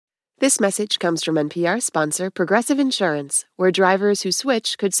This message comes from NPR sponsor Progressive Insurance, where drivers who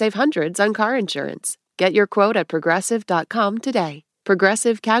switch could save hundreds on car insurance. Get your quote at Progressive.com today.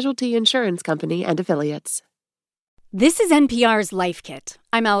 Progressive Casualty Insurance Company and Affiliates. This is NPR's Life Kit.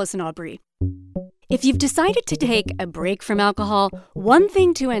 I'm Allison Aubrey. If you've decided to take a break from alcohol, one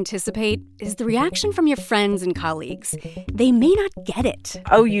thing to anticipate is the reaction from your friends and colleagues. They may not get it.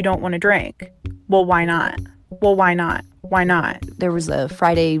 Oh, you don't want to drink? Well, why not? Well, why not? Why not? There was a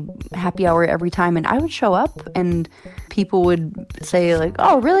Friday happy hour every time, and I would show up, and people would say, like,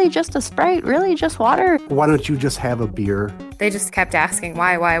 oh, really? Just a Sprite? Really? Just water? Why don't you just have a beer? They just kept asking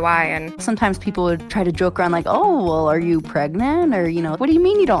why? And sometimes people would try to joke around like, oh, well, are you pregnant? Or, what do you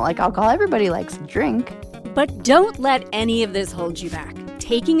mean you don't like alcohol? Everybody likes to drink. But don't let any of this hold you back.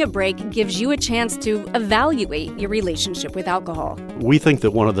 Taking a break gives you a chance to evaluate your relationship with alcohol. We think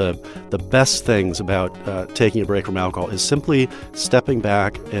that one of the best things about taking a break from alcohol is simply stepping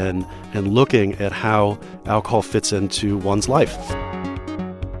back and looking at how alcohol fits into one's life.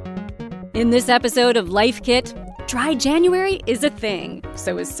 In this episode of Life Kit, dry January is a thing.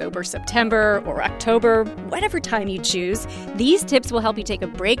 So is sober September or October, whatever time you choose. These tips will help you take a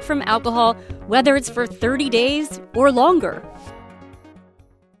break from alcohol, whether it's for 30 days or longer.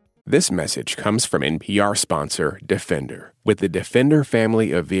 This message comes from NPR sponsor Defender. With the Defender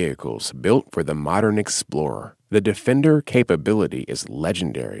family of vehicles built for the modern explorer, the Defender capability is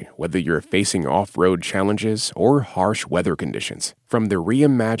legendary, whether you're facing off-road challenges or harsh weather conditions. From the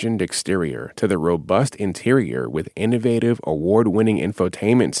reimagined exterior to the robust interior with innovative, award-winning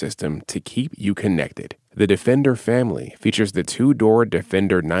infotainment system to keep you connected. The Defender family features the 2-door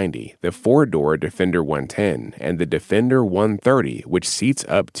Defender 90, the 4-door Defender 110, and the Defender 130, which seats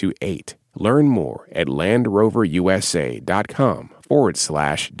up to 8. Learn more at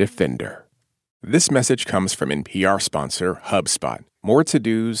LandRoverUSA.com/Defender. This message comes from NPR sponsor HubSpot. More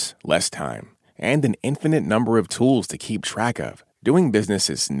to-dos, less time, and an infinite number of tools to keep track of. Doing business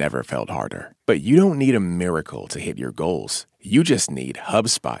has never felt harder. But you don't need a miracle to hit your goals. You just need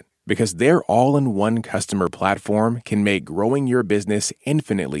HubSpot. Because their all-in-one customer platform can make growing your business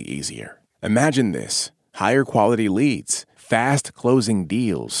infinitely easier. Imagine this: higher quality leads, fast closing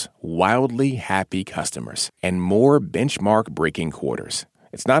deals, wildly happy customers, and more benchmark-breaking quarters.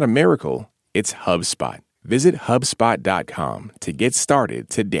 It's not a miracle, it's HubSpot. Visit HubSpot.com to get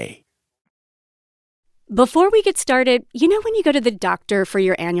started today. Before we get started, when you go to the doctor for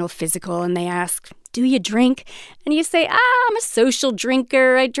your annual physical and they ask, do you drink? And you say, I'm a social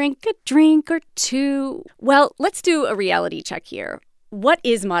drinker. I drink a drink or two. Well, let's do a reality check here. What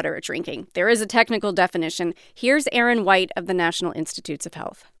is moderate drinking? There is a technical definition. Here's Aaron White of the National Institutes of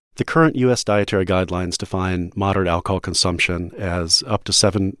Health. The current U.S. dietary guidelines define moderate alcohol consumption as up to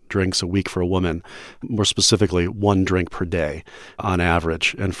 7 drinks a week for a woman, more specifically 1 drink per day on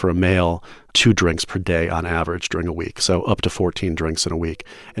average, and for a male, 2 drinks per day on average during a week, so up to 14 drinks in a week.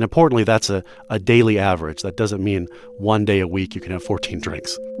 And importantly, that's a daily average. That doesn't mean one day a week you can have 14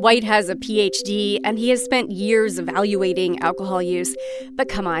 drinks. White has a PhD, and he has spent years evaluating alcohol use. But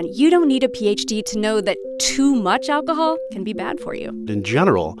come on, you don't need a PhD to know that too much alcohol can be bad for you. In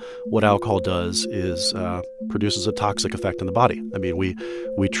general, what alcohol does is produces a toxic effect in the body. I mean, we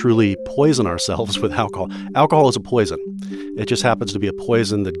truly poison ourselves with alcohol. Alcohol is a poison. It just happens to be a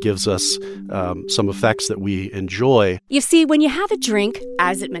poison that gives us some effects that we enjoy. You see, when you have a drink,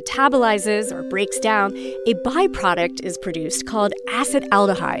 as it metabolizes or breaks down, a byproduct is produced called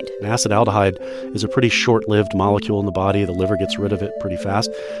acetaldehyde. And acetaldehyde is a pretty short-lived molecule in the body. The liver gets rid of it pretty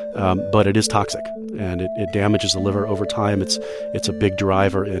fast, but it is toxic, and it damages the liver over time. It's a big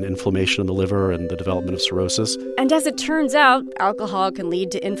driver in inflammation in the liver and the development of cirrhosis. And as it turns out, alcohol can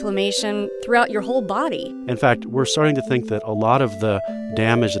lead to inflammation throughout your whole body. In fact, we're starting to think that a lot of the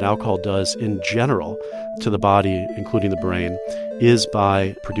damage that alcohol does in general to the body, including the brain, is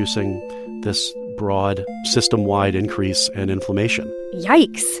by producing this broad system-wide increase in inflammation.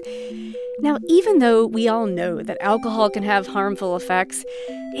 Yikes! Now, even though we all know that alcohol can have harmful effects,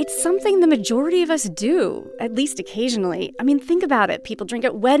 it's something the majority of us do, at least occasionally. I mean, think about it. People drink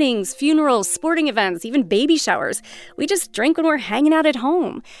at weddings, funerals, sporting events, even baby showers. We just drink when we're hanging out at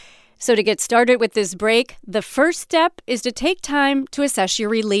home. So to get started with this break, the first step is to take time to assess your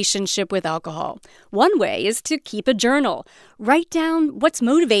relationship with alcohol. One way is to keep a journal. Write down what's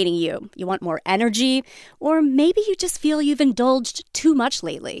motivating you. You want more energy, or maybe you just feel you've indulged too much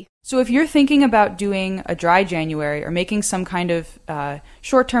lately. So if you're thinking about doing a dry January or making some kind of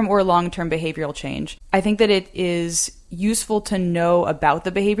short-term or long-term behavioral change, I think that it is useful to know about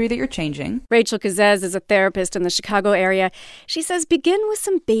the behavior that you're changing. Rachel Kazez is a therapist in the Chicago area. She says begin with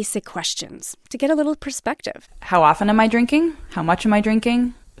some basic questions to get a little perspective. How often am I drinking? How much am I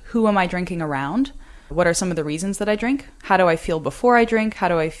drinking? who am I drinking around? What are some of the reasons that I drink? How do I feel before I drink? How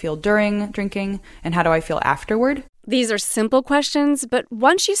do I feel during drinking? And how do I feel afterward? These are simple questions, but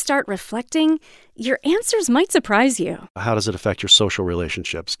once you start reflecting, your answers might surprise you. How does it affect your social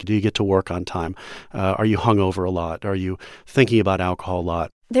relationships? Do you get to work on time? Are you hungover a lot? Are you thinking about alcohol a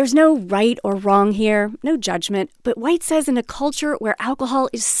lot? There's no right or wrong here, no judgment, but White says in a culture where alcohol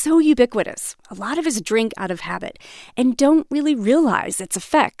is so ubiquitous, a lot of us drink out of habit and don't really realize its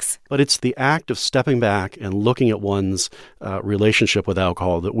effects. But it's the act of stepping back and looking at one's relationship with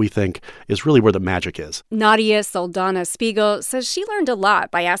alcohol that we think is really where the magic is. Nadia Soldana Spiegel says she learned a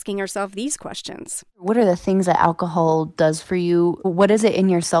lot by asking herself these questions. What are the things that alcohol does for you? What is it in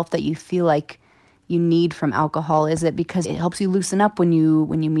yourself that you feel like you need from alcohol? Is it because it helps you loosen up when you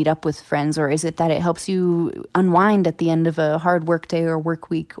meet up with friends, or is it that it helps you unwind at the end of a hard work day or work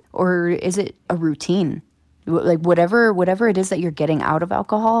week, or is it a routine? Like whatever it is that you're getting out of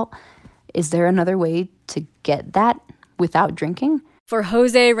alcohol, is there another way to get that without drinking? For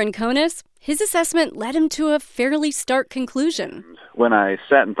Jose Rincones, his assessment led him to a fairly stark conclusion. When I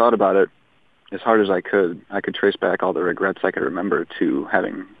sat and thought about it as hard as I could trace back all the regrets I could remember to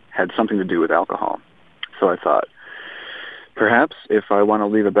having had something to do with alcohol. So I thought, perhaps if I want to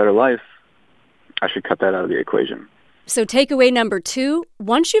lead a better life, I should cut that out of the equation. So takeaway number 2,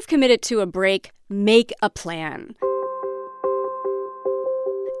 once you've committed to a break, make a plan.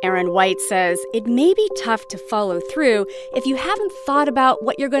 Aaron White says it may be tough to follow through if you haven't thought about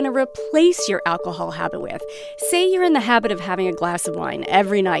what you're going to replace your alcohol habit with. Say you're in the habit of having a glass of wine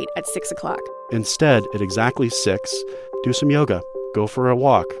every night at 6 o'clock. Instead, at exactly 6, do some yoga. Go for a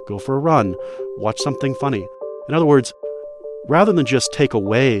walk, go for a run, watch something funny. In other words, rather than just take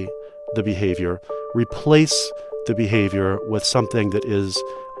away the behavior, replace the behavior with something that is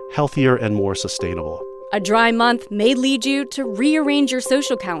healthier and more sustainable. A dry month may lead you to rearrange your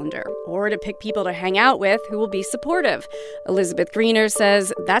social calendar or to pick people to hang out with who will be supportive. Elizabeth Greener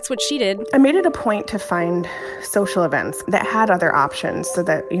says that's what she did. I made it a point to find social events that had other options so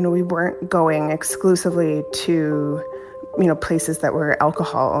that, we weren't going exclusively to places that were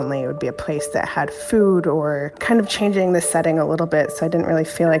alcohol only. It would be a place that had food, or kind of changing the setting a little bit so I didn't really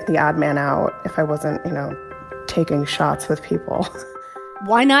feel like the odd man out if I wasn't, taking shots with people.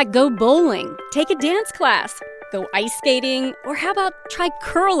 Why not go bowling? Take a dance class. Go ice skating, or how about try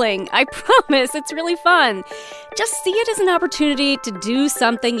curling? I promise it's really fun. Just see it as an opportunity to do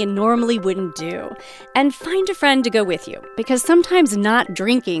something you normally wouldn't do. And find a friend to go with you, because sometimes not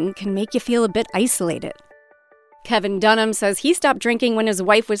drinking can make you feel a bit isolated. Kevin Dunham says he stopped drinking when his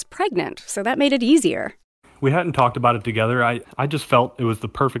wife was pregnant, so that made it easier. We hadn't talked about it together. I just felt it was the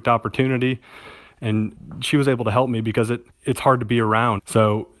perfect opportunity, and she was able to help me because it's hard to be around.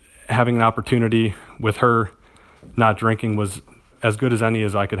 So having an opportunity with her not drinking was as good as any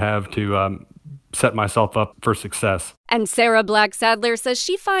as I could have to set myself up for success. And Sarah Black Sadler says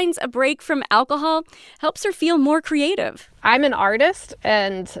she finds a break from alcohol helps her feel more creative. I'm an artist,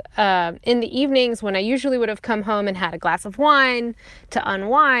 and in the evenings when I usually would have come home and had a glass of wine to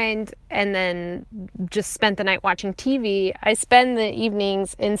unwind and then just spent the night watching TV, I spend the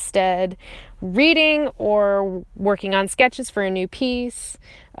evenings instead reading or working on sketches for a new piece,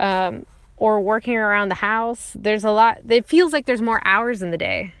 or working around the house. There's a lot. It feels like there's more hours in the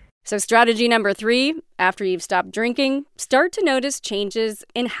day. So strategy number 3, after you've stopped drinking, start to notice changes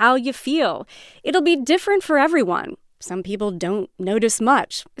in how you feel. It'll be different for everyone. Some people don't notice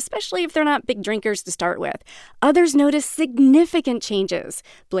much, especially if they're not big drinkers to start with. Others notice significant changes.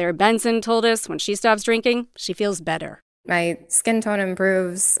 Blair Benson told us when she stops drinking, she feels better. My skin tone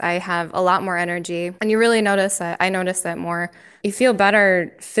improves. I have a lot more energy. And you really notice that. I notice that more. You feel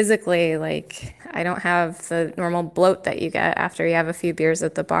better physically. Like, I don't have the normal bloat that you get after you have a few beers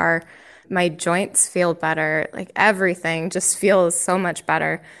at the bar. My joints feel better. Like, everything just feels so much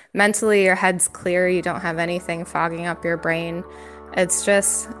better. Mentally, your head's clear. You don't have anything fogging up your brain. It's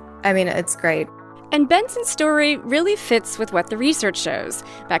just, it's great. And Benson's story really fits with what the research shows.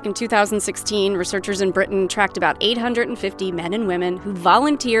 Back in 2016, researchers in Britain tracked about 850 men and women who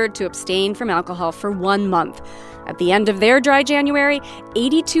volunteered to abstain from alcohol for 1 month. At the end of their dry January,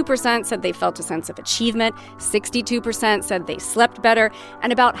 82% said they felt a sense of achievement, 62% said they slept better,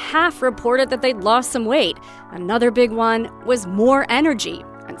 and about half reported that they'd lost some weight. Another big one was more energy.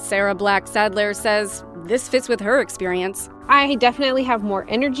 And Sarah Black Sadler says this fits with her experience. I definitely have more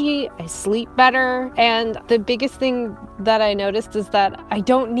energy, I sleep better, and the biggest thing that I noticed is that I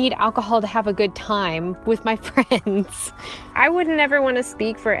don't need alcohol to have a good time with my friends. I would never want to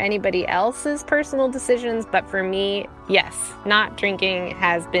speak for anybody else's personal decisions, but for me, yes, not drinking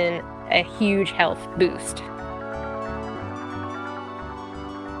has been a huge health boost.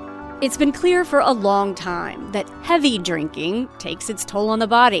 It's been clear for a long time that heavy drinking takes its toll on the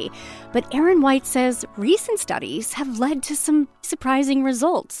body. But Aaron White says recent studies have led to some surprising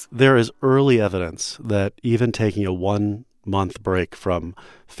results. There is early evidence that even taking a 1-month break from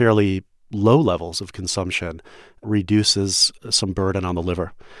fairly low levels of consumption reduces some burden on the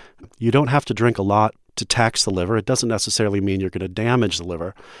liver. You don't have to drink a lot to tax the liver. It doesn't necessarily mean you're going to damage the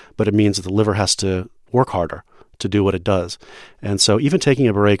liver, but it means that the liver has to work harder to do what it does. And so even taking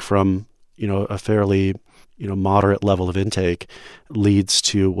a break from, a fairly, moderate level of intake leads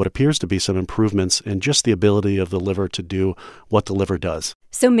to what appears to be some improvements in just the ability of the liver to do what the liver does.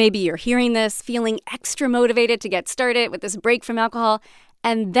 So maybe you're hearing this, feeling extra motivated to get started with this break from alcohol,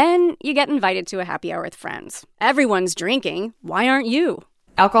 and then you get invited to a happy hour with friends. Everyone's drinking. Why aren't you?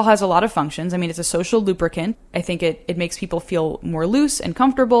 Alcohol has a lot of functions. I mean, it's a social lubricant. I think it makes people feel more loose and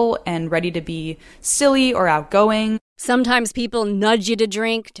comfortable and ready to be silly or outgoing. Sometimes people nudge you to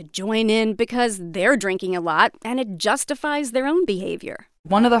drink, to join in because they're drinking a lot, and it justifies their own behavior.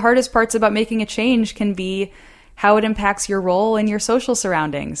 One of the hardest parts about making a change can be how it impacts your role in your social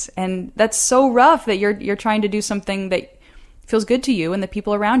surroundings. And that's so rough that you're trying to do something that feels good to you and the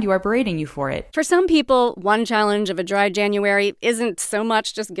people around you are berating you for it. For some people, one challenge of a dry January isn't so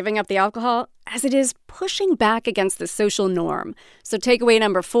much just giving up the alcohol as it is pushing back against the social norm. So takeaway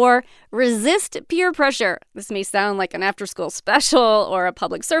number 4, resist peer pressure. This may sound like an after-school special or a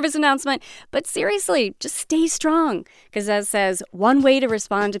public service announcement, but seriously, just stay strong. Kazez says one way to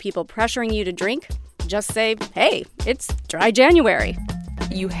respond to people pressuring you to drink, just say, hey, it's dry January.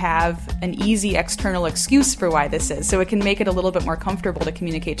 You have an easy external excuse for why this is, so it can make it a little bit more comfortable to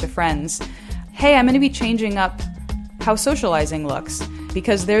communicate to friends, hey, I'm going to be changing up how socializing looks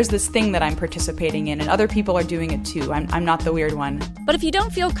because there's this thing that I'm participating in and other people are doing it too. I'm not the weird one. But if you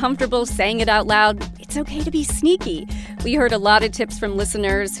don't feel comfortable saying it out loud, it's okay to be sneaky. We heard a lot of tips from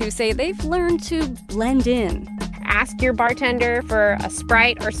listeners who say they've learned to blend in. Ask your bartender for a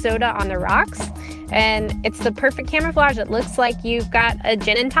Sprite or soda on the rocks, and it's the perfect camouflage. It looks like you've got a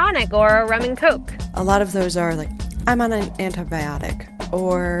gin and tonic or a rum and coke. A lot of those are like, I'm on an antibiotic,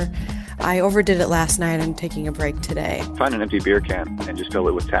 or I overdid it last night, I'm taking a break today. Find an empty beer can and just fill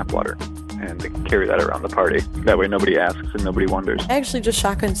it with tap water and carry that around the party. That way nobody asks and nobody wonders. I actually just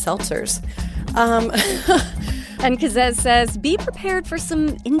shotgun seltzers. And Kazez says, be prepared for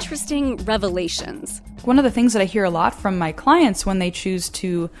some interesting revelations. One of the things that I hear a lot from my clients when they choose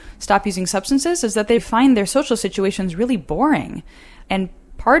to stop using substances is that they find their social situations really boring. And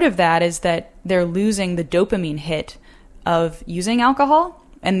part of that is that they're losing the dopamine hit of using alcohol,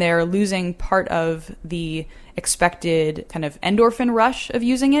 and they're losing part of the expected kind of endorphin rush of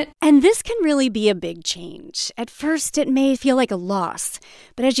using it. And this can really be a big change. At first, it may feel like a loss,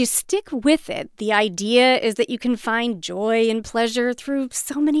 but as you stick with it, the idea is that you can find joy and pleasure through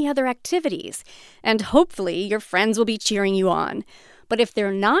so many other activities. And hopefully, your friends will be cheering you on. But if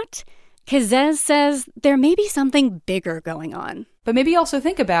they're not, Kazez says there may be something bigger going on. But maybe also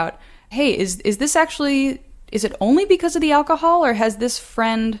think about, hey, is this actually... Is it only because of the alcohol, or has this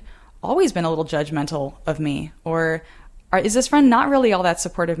friend always been a little judgmental of me? Or is this friend not really all that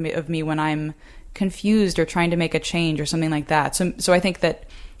supportive of me when I'm confused or trying to make a change or something like that? So I think that,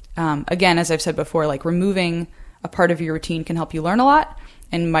 again, as I've said before, like removing a part of your routine can help you learn a lot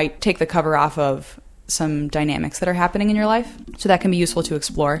and might take the cover off of some dynamics that are happening in your life. So that can be useful to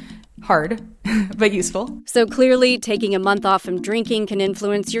explore. Hard, but useful. So clearly, taking a month off from drinking can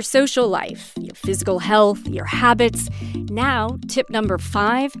influence your social life, your physical health, your habits. Now, tip number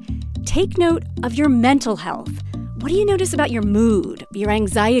 5, take note of your mental health. What do you notice about your mood, your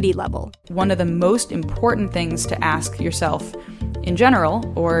anxiety level? One of the most important things to ask yourself in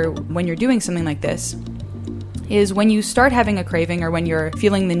general, or when you're doing something like this, is when you start having a craving or when you're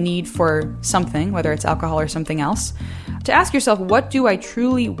feeling the need for something, whether it's alcohol or something else, to ask yourself, what do I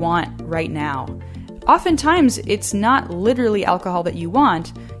truly want right now? Oftentimes, it's not literally alcohol that you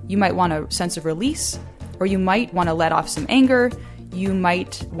want. You might want a sense of release, or you might want to let off some anger. You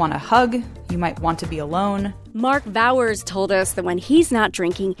might want a hug. You might want to be alone. Mark Vowers told us that when he's not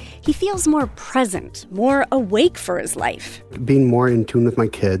drinking, he feels more present, more awake for his life. Being more in tune with my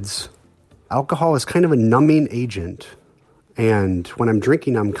kids. Alcohol is kind of a numbing agent, and when I'm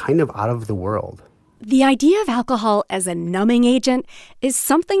drinking, I'm kind of out of the world. The idea of alcohol as a numbing agent is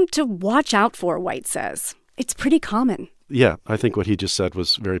something to watch out for, White says. It's pretty common. Yeah, I think what he just said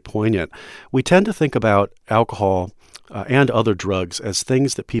was very poignant. We tend to think about alcohol and other drugs as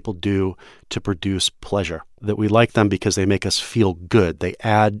things that people do to produce pleasure, that we like them because they make us feel good. They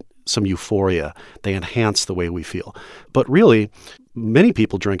add some euphoria. They enhance the way we feel. But really, many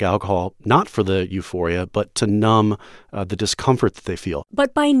people drink alcohol not for the euphoria, but to numb the discomfort that they feel.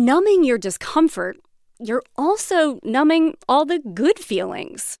 But by numbing your discomfort, you're also numbing all the good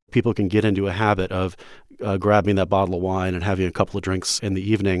feelings. People can get into a habit of grabbing that bottle of wine and having a couple of drinks in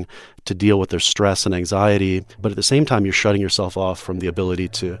the evening to deal with their stress and anxiety. But at the same time, you're shutting yourself off from the ability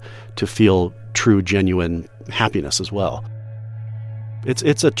to feel true, genuine happiness as well.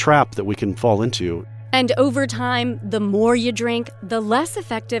 It's a trap that we can fall into. And over time, the more you drink, the less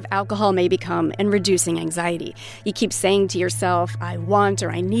effective alcohol may become in reducing anxiety. You keep saying to yourself, I want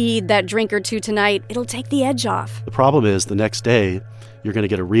or I need that drink or two tonight. It'll take the edge off. The problem is the next day, you're going to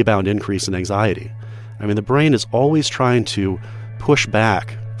get a rebound increase in anxiety. I mean, the brain is always trying to push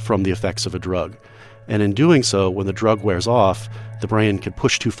back from the effects of a drug. And in doing so, when the drug wears off, the brain can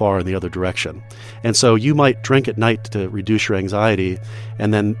push too far in the other direction. And so you might drink at night to reduce your anxiety,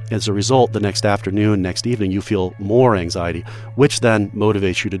 and then as a result, the next afternoon, next evening, you feel more anxiety, which then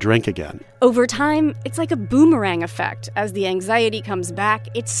motivates you to drink again. Over time, it's like a boomerang effect. As the anxiety comes back,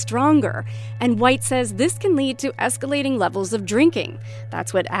 it's stronger. And White says this can lead to escalating levels of drinking.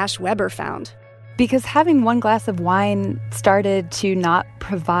 That's what Ash Weber found. Because having one glass of wine started to not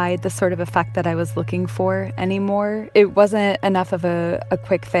provide the sort of effect that I was looking for anymore. It wasn't enough of a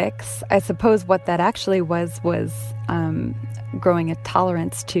quick fix. I suppose what that actually was growing a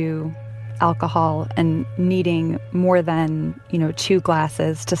tolerance to alcohol and needing more than, 2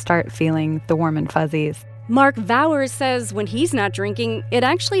 glasses to start feeling the warm and fuzzies. Mark Vowers says when he's not drinking, it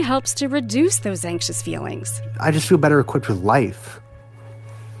actually helps to reduce those anxious feelings. I just feel better equipped with life.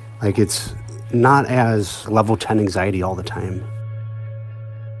 Like it's not as level 10 anxiety all the time.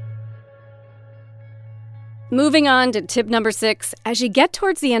 Moving on to tip number 6, as you get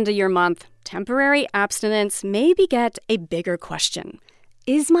towards the end of your month, temporary abstinence may beget a bigger question.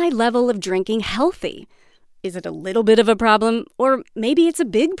 Is my level of drinking healthy? Is it a little bit of a problem, or maybe it's a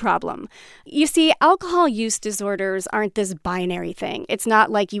big problem? You see, alcohol use disorders aren't this binary thing. It's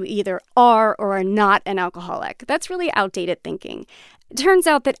not like you either are or are not an alcoholic. That's really outdated thinking. It turns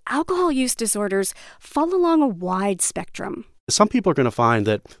out that alcohol use disorders fall along a wide spectrum. Some people are going to find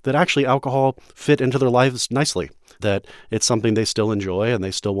that actually alcohol fit into their lives nicely, that it's something they still enjoy and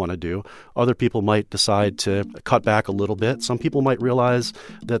they still want to do. Other people might decide to cut back a little bit. Some people might realize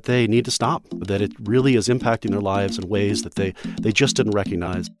that they need to stop, that it really is impacting their lives in ways that they just didn't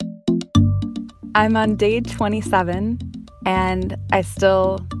recognize. I'm on day 27, and I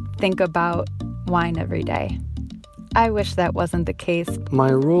still think about wine every day. I wish that wasn't the case. My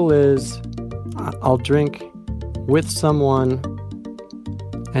rule is I'll drink with someone,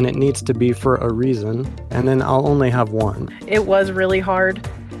 and it needs to be for a reason, and then I'll only have one. It was really hard,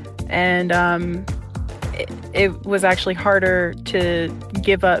 and it was actually harder to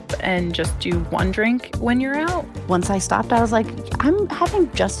give up and just do one drink when you're out. Once I stopped, I was like, I'm having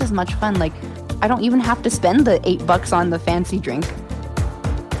just as much fun. Like, I don't even have to spend the $8 on the fancy drink.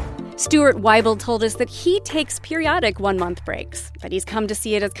 Stuart Weibel told us that he takes periodic one-month breaks, that he's come to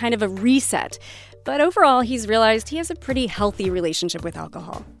see it as kind of a reset. But overall, he's realized he has a pretty healthy relationship with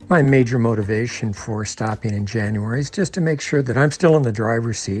alcohol. My major motivation for stopping in January is just to make sure that I'm still in the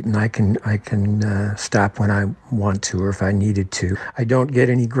driver's seat and I can stop when I want to or if I needed to. I don't get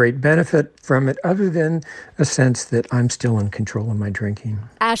any great benefit from it other than a sense that I'm still in control of my drinking.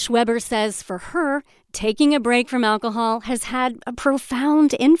 Ash Weber says for her, taking a break from alcohol has had a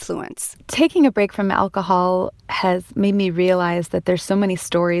profound influence. Taking a break from alcohol has made me realize that there's so many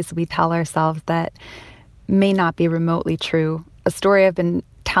stories we tell ourselves that may not be remotely true. A story I've been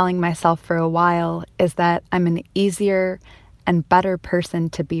telling myself for a while is that I'm an easier and better person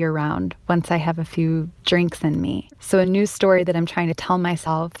to be around once I have a few drinks in me. So a new story that I'm trying to tell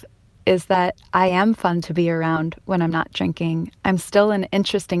myself is that I am fun to be around when I'm not drinking. I'm still an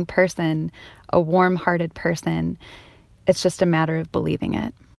interesting person, a warm-hearted person. It's just a matter of believing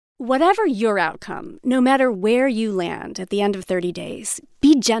it. Whatever your outcome, no matter where you land at the end of 30 days,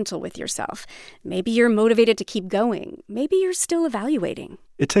 be gentle with yourself. Maybe you're motivated to keep going. Maybe you're still evaluating.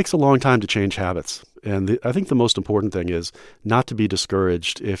 It takes a long time to change habits. And I think the most important thing is not to be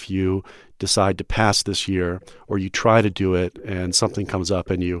discouraged if you decide to pass this year or you try to do it and something comes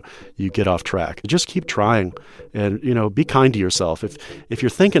up and you get off track. Just keep trying and, be kind to yourself. If you're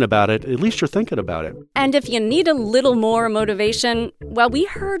thinking about it, at least you're thinking about it. And if you need a little more motivation, well, we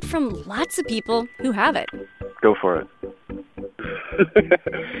heard from lots of people who have it. Go for it.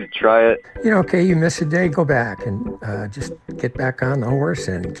 Try it. Okay, you miss a day, go back and just get back on the horse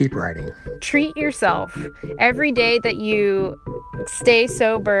and keep riding. Treat yourself. Every day that you stay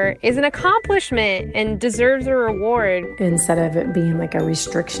sober is an accomplishment and deserves a reward. Instead of it being like a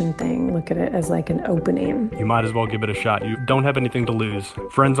restriction thing, look at it as like an opening. You might as well give it a shot. You don't have anything to lose.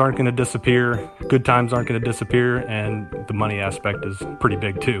 Friends aren't going to disappear. Good times aren't going to disappear. And the money aspect is pretty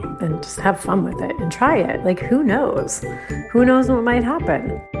big too. And just have fun with it and try it. Like, who knows? Who knows what might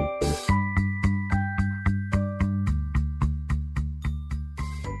happen?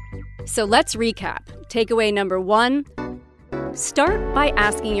 So let's recap. Takeaway number 1, start by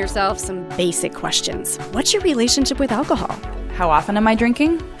asking yourself some basic questions. What's your relationship with alcohol? How often am I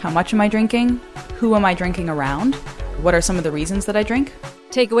drinking? How much am I drinking? Who am I drinking around? What are some of the reasons that I drink?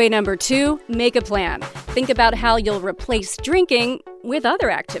 Takeaway number 2, make a plan. Think about how you'll replace drinking with other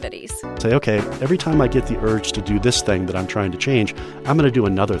activities. Say, okay, every time I get the urge to do this thing that I'm trying to change, I'm going to do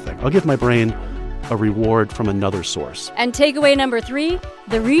another thing. I'll give my brain a reward from another source. And takeaway number 3,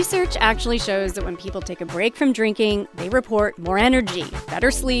 the research actually shows that when people take a break from drinking, they report more energy,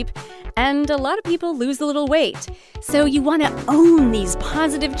 better sleep, and a lot of people lose a little weight. So you want to own these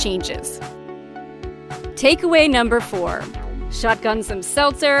positive changes. Takeaway number 4, shotgun some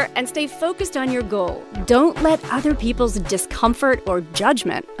seltzer and stay focused on your goal. Don't let other people's discomfort or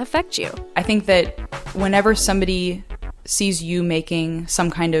judgment affect you. I think that whenever somebody sees you making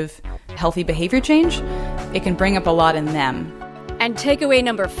some kind of healthy behavior change, it can bring up a lot in them. And takeaway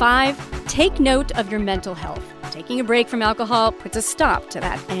number 5, take note of your mental health. Taking a break from alcohol puts a stop to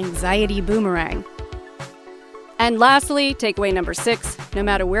that anxiety boomerang. And lastly, takeaway number 6, no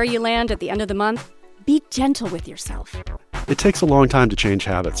matter where you land at the end of the month, be gentle with yourself. It takes a long time to change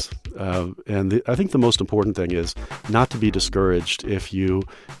habits. I think the most important thing is not to be discouraged if you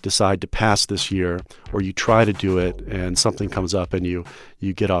decide to pass this year or you try to do it and something comes up and you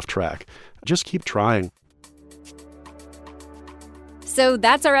get off track. Just keep trying. So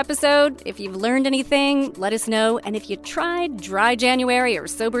that's our episode. If you've learned anything, let us know. And if you tried Dry January or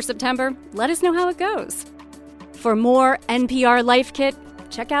Sober September, let us know how it goes. For more NPR Life Kit,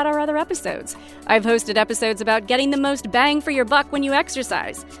 check out our other episodes. I've hosted episodes about getting the most bang for your buck when you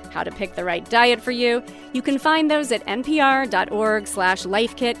exercise, how to pick the right diet for you. You can find those at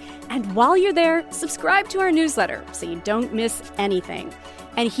npr.org/lifekit. And while you're there, subscribe to our newsletter so you don't miss anything.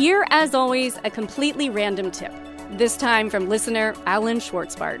 And here, as always, a completely random tip. This time from listener Alan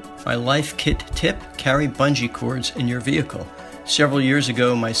Schwartzbart. My Life Kit tip, carry bungee cords in your vehicle. Several years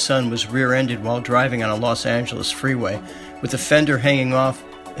ago, my son was rear-ended while driving on a Los Angeles freeway. With the fender hanging off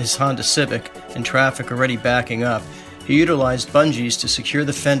his Honda Civic and traffic already backing up, he utilized bungees to secure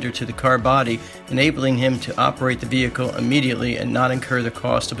the fender to the car body, enabling him to operate the vehicle immediately and not incur the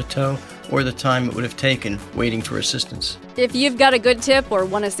cost of a tow or the time it would have taken waiting for assistance. If you've got a good tip or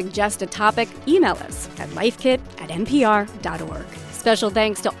want to suggest a topic, email us at lifekit@npr.org. Special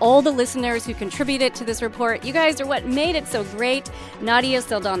thanks to all the listeners who contributed to this report. You guys are what made it so great. Nadia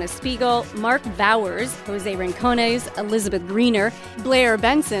Saldana Spiegel, Mark Bowers, Jose Rincones, Elizabeth Greener, Blair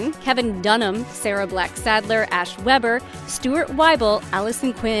Benson, Kevin Dunham, Sarah Black-Sadler, Ash Weber, Stuart Weibel,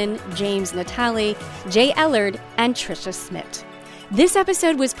 Allison Quinn, James Natali, Jay Ellard, and Trisha Smith. This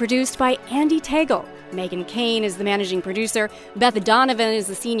episode was produced by Andy Tagle. Megan Kane is the managing producer. Beth Donovan is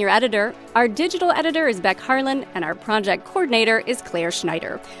the senior editor. Our digital editor is Beck Harlan, and our project coordinator is Claire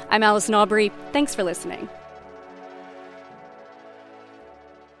Schneider. I'm Allison Aubrey. Thanks for listening.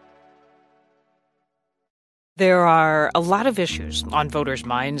 There are a lot of issues on voters'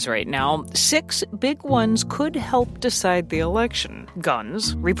 minds right now. 6 big ones could help decide the election: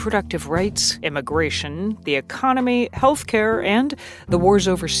 guns, reproductive rights, immigration, the economy, healthcare, and the wars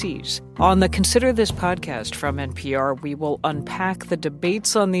overseas. On the Consider This podcast from NPR, we will unpack the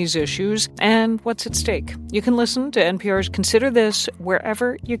debates on these issues and what's at stake. You can listen to NPR's Consider This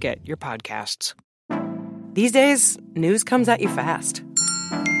wherever you get your podcasts. These days, news comes at you fast.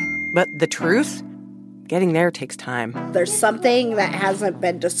 But the truth? Getting there takes time. There's something that hasn't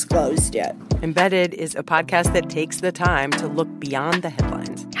been disclosed yet. Embedded is a podcast that takes the time to look beyond the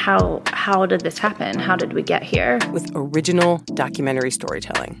headlines. How did this happen? How did we get here? With original documentary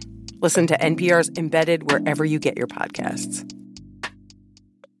storytelling. Listen to NPR's Embedded wherever you get your podcasts.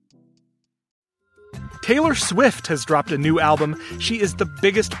 Taylor Swift has dropped a new album. She is the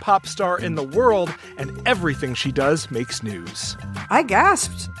biggest pop star in the world, and everything she does makes news. I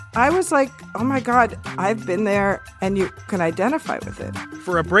gasped. I was like, oh my God, I've been there, and you can identify with it.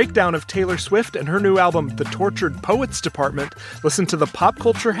 For a breakdown of Taylor Swift and her new album, The Tortured Poets Department, listen to the Pop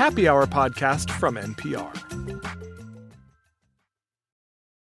Culture Happy Hour podcast from NPR.